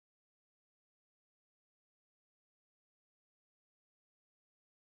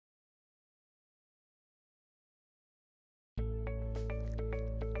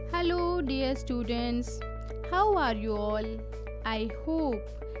Hello dear students, how are you all? I hope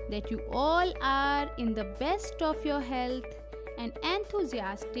that you all are in the best of your health and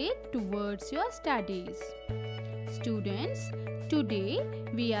enthusiastic towards your studies. Students, today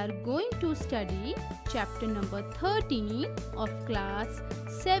we are going to study chapter number 13 of class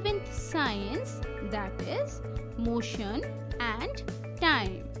 7th science, that is motion and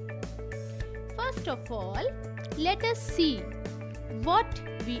time. First of all, let us see what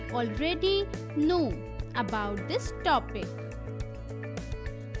we already know about this topic.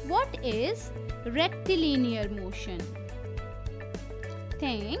 What is rectilinear motion?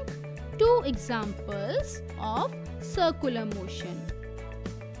 Think two examples of circular motion.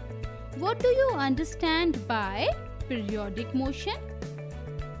 What do you understand by periodic motion?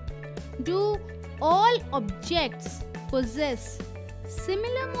 Do all objects possess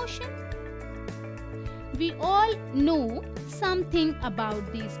similar motion? We all know something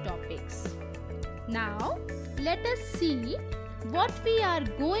about these topics. Now, let us see what we are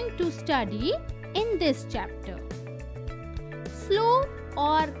going to study in this chapter. Slow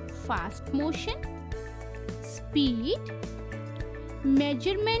or fast motion, speed,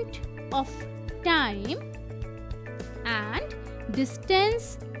 measurement of time, and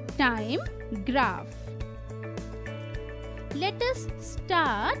distance time graph. Let us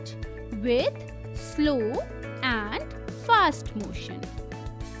start with slow and fast motion.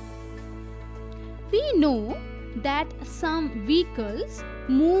 We know that some vehicles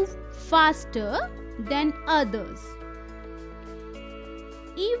move faster than others.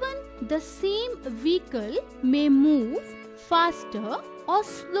 Even the same vehicle may move faster or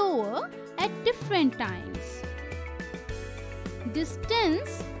slower at different times.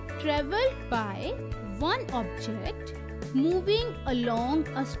 Distance traveled by one object moving along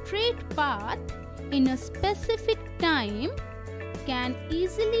a straight path in a specific time can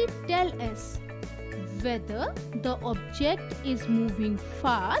easily tell us whether the object is moving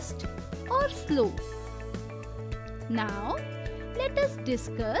fast or slow. Now, let us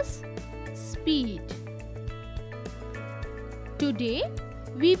discuss speed. Today,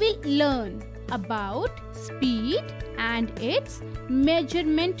 we will learn about speed and its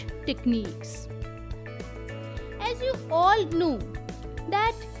measurement techniques. As you all know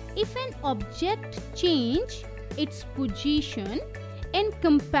that if an object changes its position in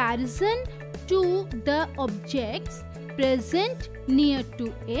comparison to the objects present near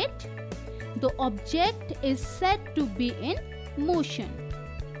to it, the object is said to be in motion.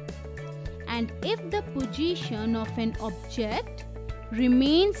 And if the position of an object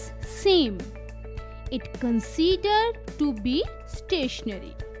remains same, it considered to be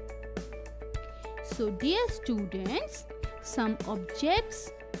stationary. So dear students, some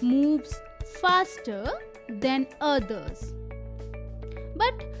objects moves faster than others.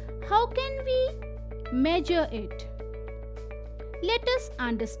 But how can we measure it? Let us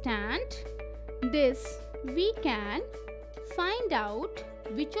understand this. We can find out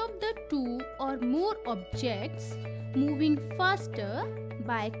which of the two or more objects moving faster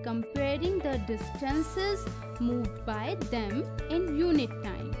by comparing the distances moved by them in unit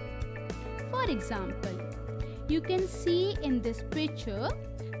time. For example, you can see in this picture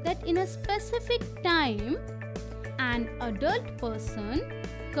that in a specific time, an adult person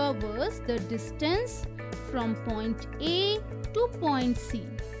covers the distance from point A to point C,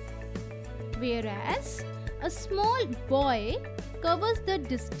 whereas a small boy covers the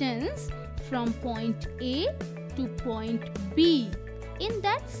distance from point A to point B in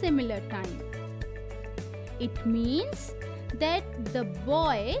that similar time. It means that the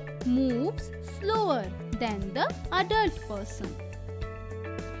boy moves slower than the adult person.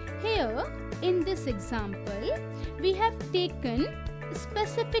 Here, in this example, we have taken a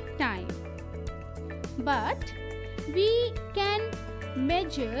specific time, but we can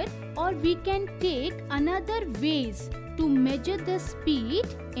measure or we can take another ways to measure the speed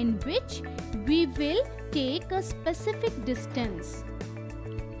in which we will take a specific distance.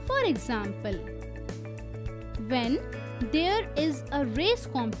 For example, when there is a race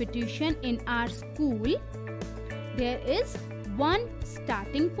competition in our school, there is one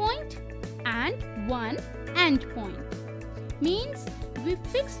starting point and one end point. Means we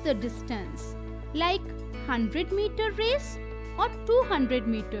fix the distance like 100-meter race or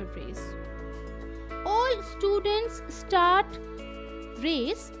 200-meter race. All students start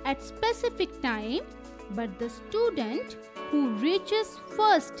race at specific time, but the student who reaches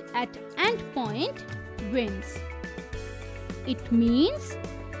first at end point wins. It means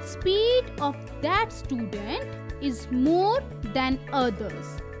speed of that student is more than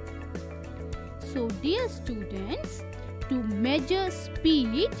others. So dear students, to measure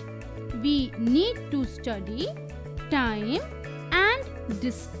speed, we need to study time and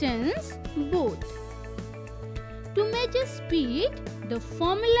distance both. To measure speed, the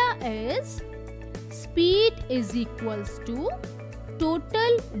formula is speed is equals to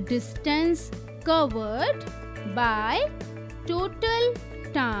total distance covered by total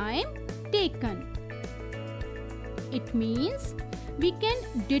time taken. It means we can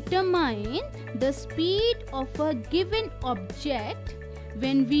determine the speed of a given object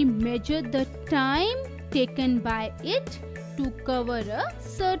when we measure the time taken by it to cover a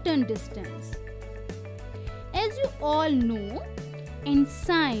certain distance. As you all know, in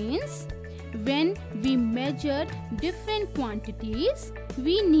science, when we measure different quantities,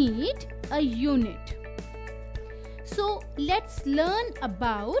 we need a unit. So let's learn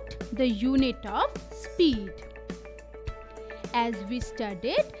about the unit of speed. As we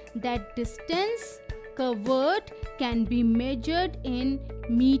studied that distance covered can be measured in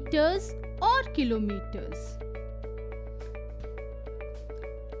meters or kilometers.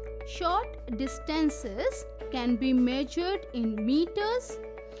 Short distances can be measured in meters,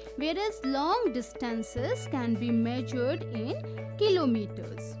 whereas long distances can be measured in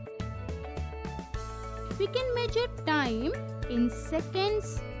kilometers. We can measure time in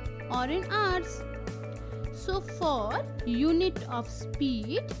seconds or in hours. So for unit of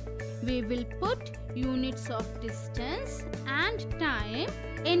speed, we will put units of distance and time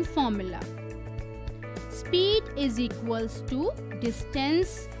in formula. Speed is equals to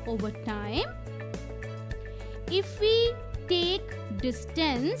distance over time. If we take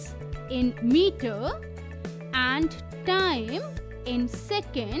distance in meter and time in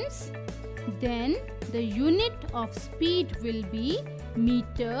seconds, then the unit of speed will be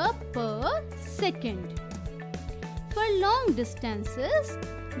meter per second. For long distances,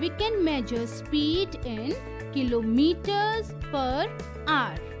 we can measure speed in kilometers per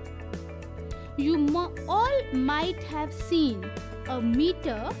hour. You all might have seen a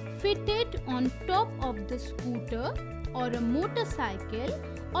meter fitted on top of the scooter or a motorcycle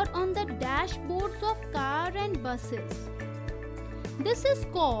or on the dashboards of car and buses. This is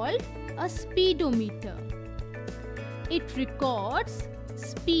called a speedometer. It records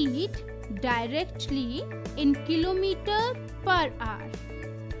speed directly in kilometer per hour.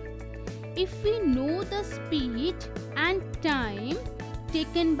 If we know the speed and time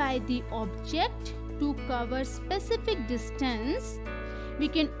taken by the object to cover specific distance, we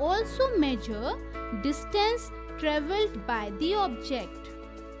can also measure distance travelled by the object.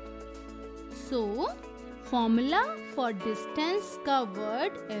 So, formula for distance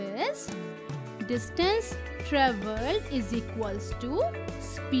covered is distance travelled is equals to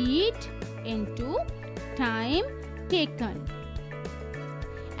speed into time taken.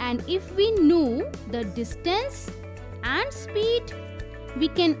 And if we know the distance and speed, we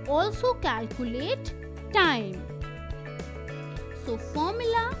can also calculate time. So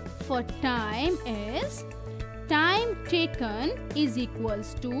formula for time is time taken is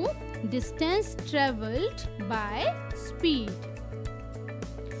equals to distance travelled by speed.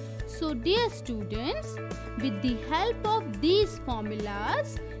 So dear students, with the help of these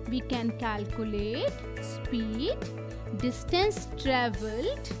formulas, we can calculate speed, distance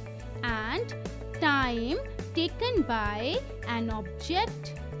travelled and time taken by an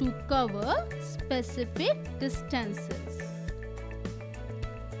object to cover specific distances.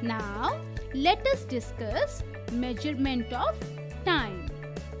 Now, let us discuss measurement of time.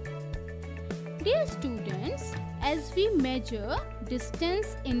 Dear students, as we measure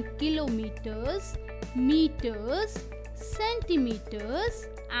distance in kilometers, meters, centimeters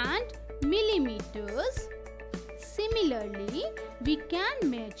and millimeters, similarly, we can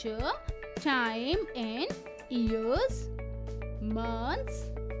measure time in years, months,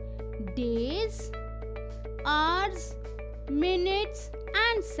 days, hours, minutes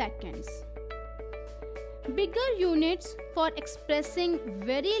and seconds. Bigger units for expressing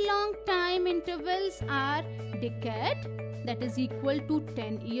very long time intervals are decade, that is equal to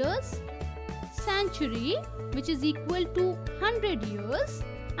 10 years, century, which is equal to 100 years,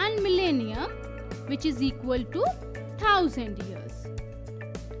 and millennium, which is equal to 1000 years.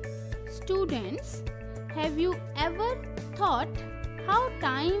 Students, have you ever thought how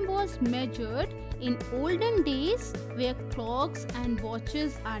time was measured in olden days where clocks and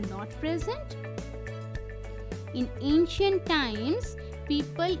watches are not present? In ancient times,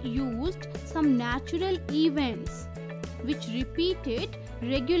 people used some natural events which repeated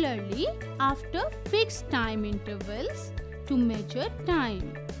regularly after fixed time intervals to measure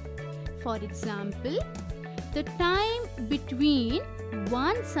time. For example, the time between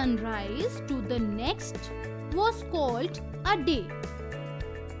one sunrise to the next was called a day.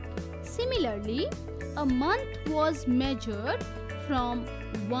 Similarly, a month was measured from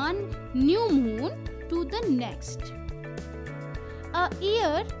one new moon to the next. A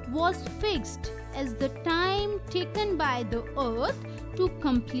year was fixed as the time taken by the earth to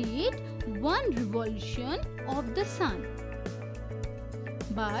complete one revolution of the sun.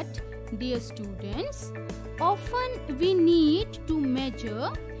 But, dear students, often we need to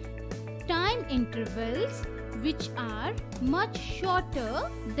measure time intervals which are much shorter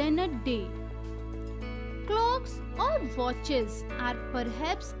than a day. Clocks or watches are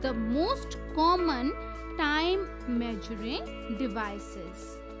perhaps the most common time measuring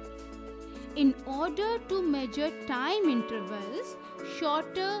devices. In order to measure time intervals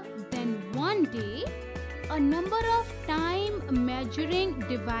shorter than one day, a number of time measuring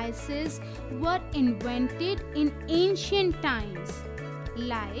devices were invented in ancient times,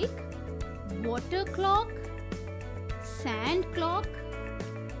 like water clock, sand clock,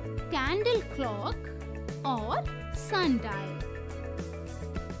 candle clock, or sundial.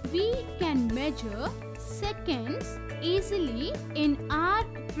 We can measure seconds easily in our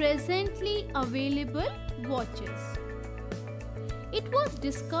presently available watches. It was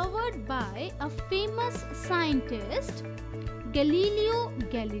discovered by a famous scientist, Galileo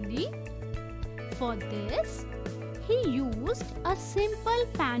Galilei. For this, he used a simple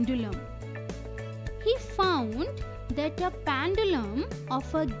pendulum. He found that a pendulum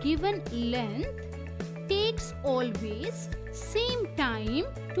of a given length takes always same time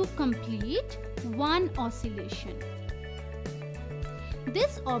to complete one oscillation.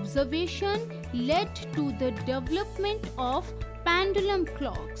 This observation led to the development of pendulum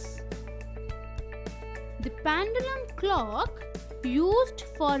clocks. The pendulum clock used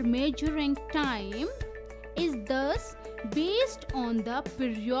for measuring time is thus based on the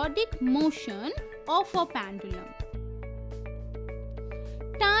periodic motion of a pendulum.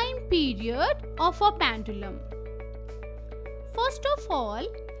 Time period of a pendulum. First of all,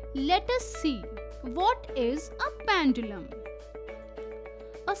 let us see what is a pendulum.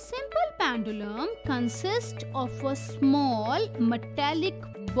 A simple pendulum consists of a small metallic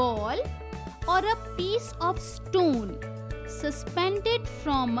ball or a piece of stone suspended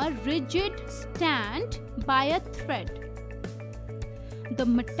from a rigid stand by a thread. The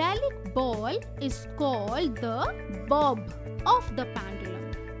metallic ball is called the bob of the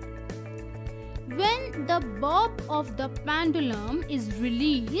pendulum. When the bob of the pendulum is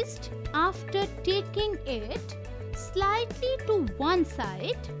released after taking it slightly to one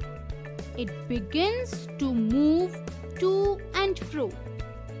side, it begins to move to and fro.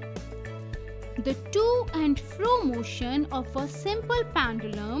 The to and fro motion of a simple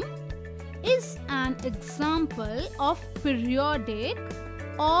pendulum is an example of periodic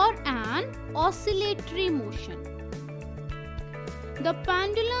or an oscillatory motion. The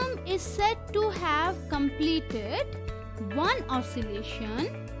pendulum is said to have completed one oscillation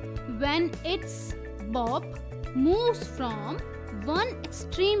when its bob moves from one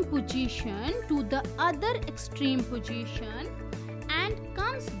extreme position to the other extreme position and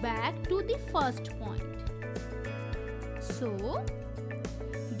comes back to the first point. So,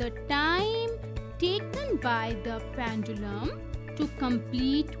 the time taken by the pendulum to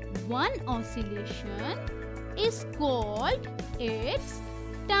complete one oscillation is called its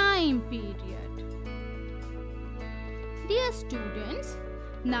time period. Dear students,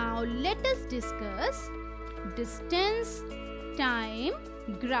 now let us discuss distance time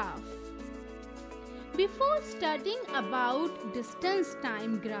graph. Before studying about distance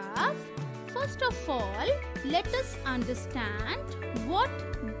time graph, first of all, let us understand what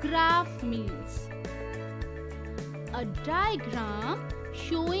graph means. A diagram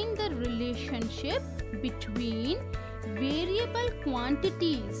showing the relationship between variable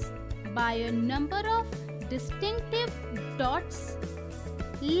quantities by a number of distinctive dots,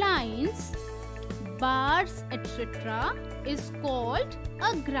 lines, bars, etc. is called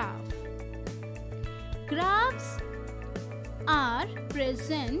a graph. Graphs are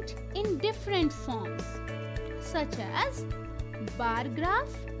present in different forms such as bar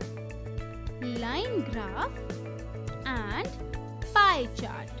graph, line graph and pie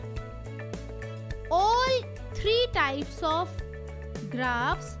chart. All three types of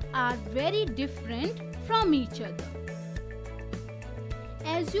graphs are very different from each other.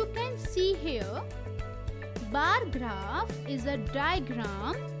 As you can see here, bar graph is a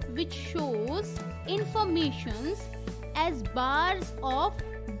diagram which shows informations as bars of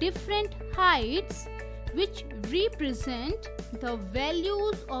different heights which represent the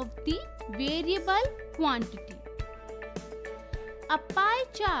values of the variable quantity. A pie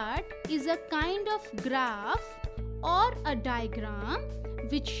chart is a kind of graph or a diagram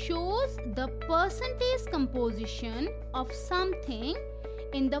which shows the percentage composition of something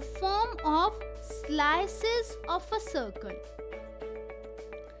in the form of slices of a circle.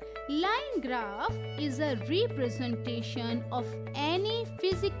 Line graph is a representation of any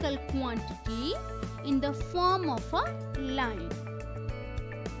physical quantity in the form of a line.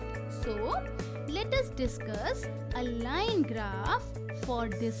 So, let us discuss a line graph for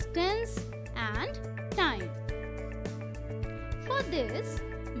distance and time. For this,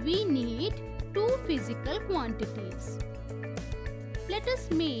 we need two physical quantities. Let us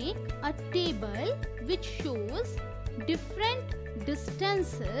make a table which shows different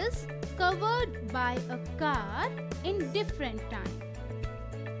distances covered by a car in different time.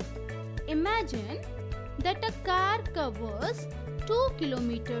 Imagine that a car covers 2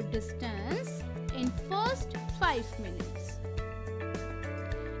 km distance in first 5 minutes.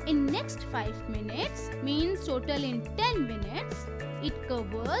 In next 5 minutes means total in 10 minutes, it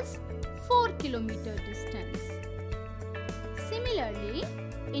covers 4 km distance. Similarly,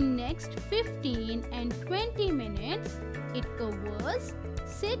 in next 15 and 20 minutes, it covers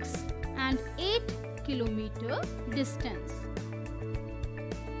 6 and 8 km distance.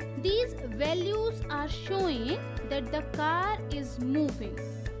 These values are showing that the car is moving.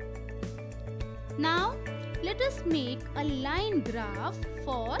 Now, let us make a line graph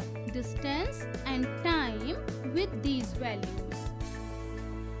for distance and time with these values.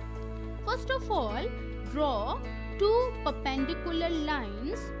 First of all, draw two perpendicular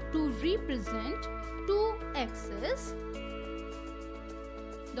lines to represent two axes.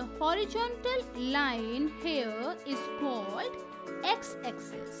 The horizontal line here is called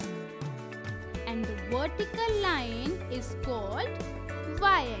x-axis and the vertical line is called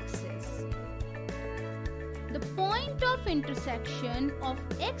y-axis. The point of intersection of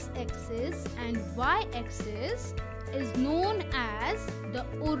x-axis and y-axis is known as the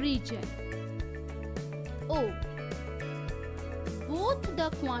origin, O. Both the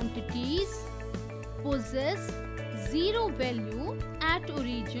quantities possess zero value at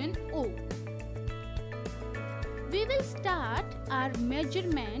origin O. We will start our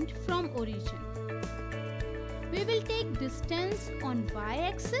measurement from origin. We will take distance on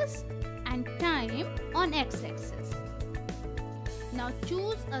y-axis and time on x-axis. Now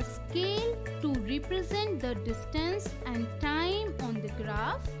choose a scale to represent the distance and time on the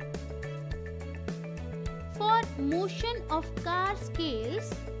graph. For motion of car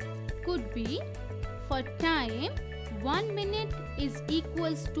scales could be for time 1 minute is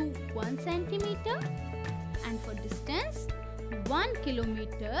equals to 1 centimeter and for distance 1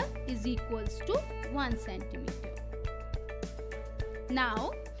 kilometer is equals to 1 centimeter.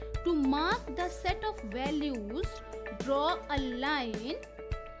 Now to mark the set of values, draw a line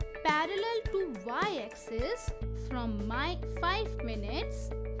parallel to y-axis from 5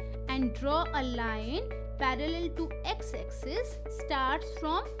 minutes and draw a line parallel to x-axis starts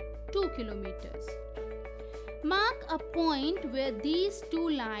from 2 kilometers. Mark a point where these two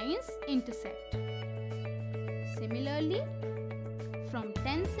lines intersect. Similarly, from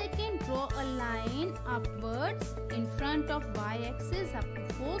 10 seconds, draw a line upwards in front of y-axis up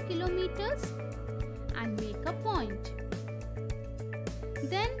to 4 kilometers and make a point.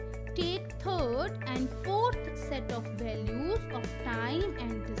 Then take third and fourth set of values of time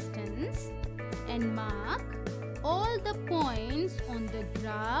and distance and mark all the points on the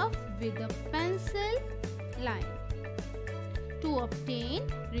graph with a pencil line to obtain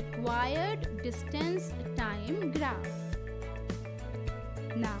required distance time graph.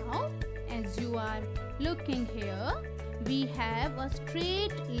 Now, as you are looking here, we have a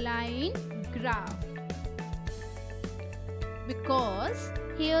straight line graph because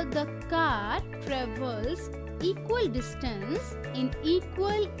here the car travels equal distance in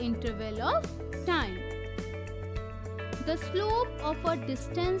equal interval of time. The slope of a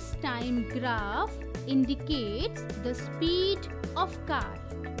distance time graph indicates the speed of car.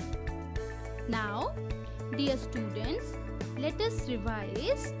 Now, dear students, let us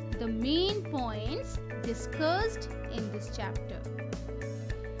revise the main points discussed in this chapter.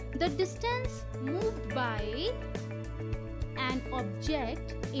 The distance moved by an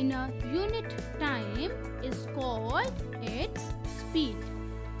object in a unit time is called its speed.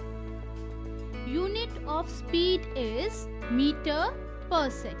 Unit of speed is meter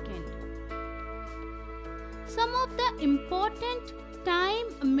per second. Some of the important time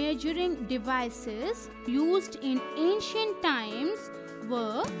measuring devices used in ancient times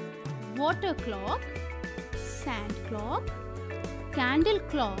were water clock, sand clock, candle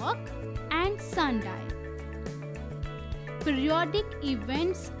clock and sundial. periodic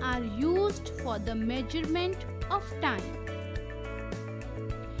events are used for the measurement of time.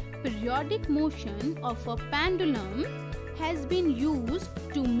 Periodic motion of a pendulum has been used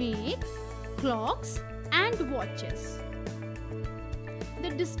to make clocks and watches.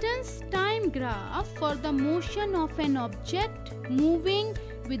 The distance time graph for the motion of an object moving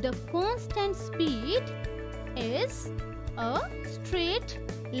with a constant speed is a straight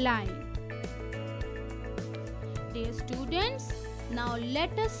line. Dear students, now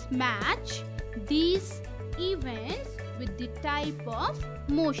let us match these events with the type of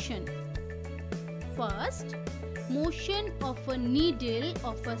motion. First, motion of a needle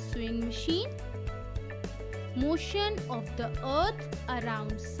of a sewing machine, motion of the earth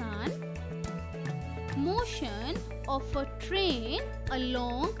around sun, motion of a train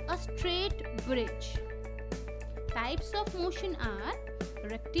along a straight bridge. Types of motion are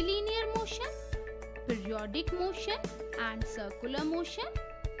rectilinear motion, periodic motion and circular motion.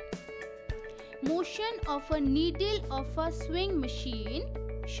 Motion of a needle of a sewing machine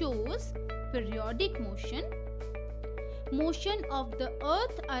shows periodic motion. Motion of the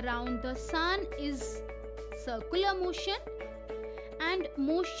earth around the sun is circular motion, and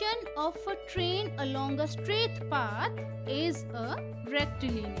motion of a train along a straight path is a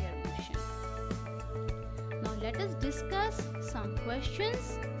rectilinear motion. Now let us discuss some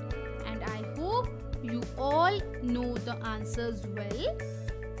questions, and I hope you all know the answers well.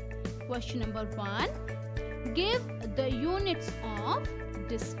 Question number 1. Give the units of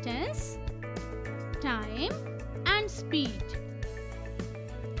distance, time and speed.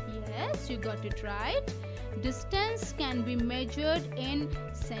 Yes, you got it right. Distance can be measured in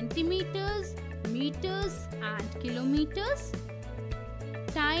centimeters, meters and kilometers.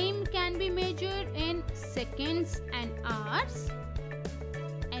 Time can be measured in seconds and hours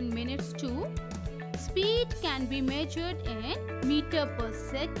and minutes too. Speed can be measured in meter per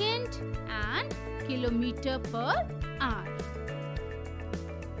second and kilometer per hour.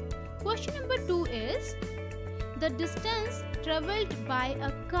 Question number 2 is, the distance travelled by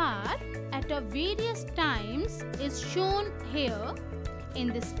a car at a various times is shown here in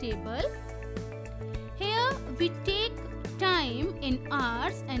this table. Here we take time in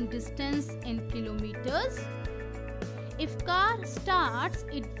hours and distance in kilometers. If car starts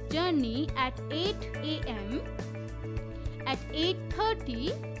its journey at 8 am, at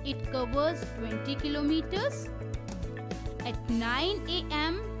 8:30 it covers 20 kilometers. At 9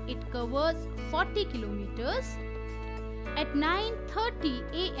 am it covers 40 kilometers. At 9:30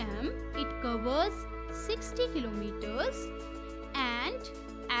 am it covers 60 kilometers, and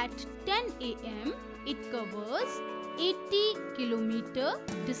at 10 am it covers 80 kilometer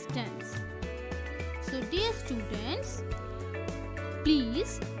distance. So dear students,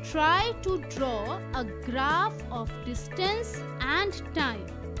 please try to draw a graph of distance and time.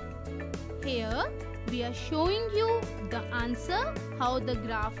 Here we are showing you the answer, how the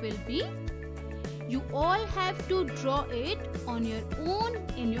graph will be. You all have to draw it on your own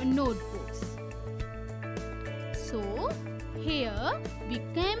in your notebooks. So here we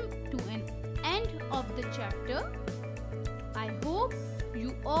came to an end of the chapter. I hope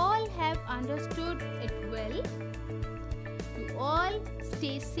you all have understood it well. You all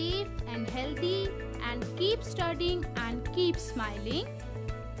stay safe and healthy and keep studying and keep smiling.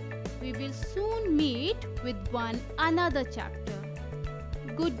 We will soon meet with another chapter.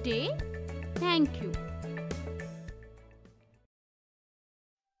 Good day. Thank you.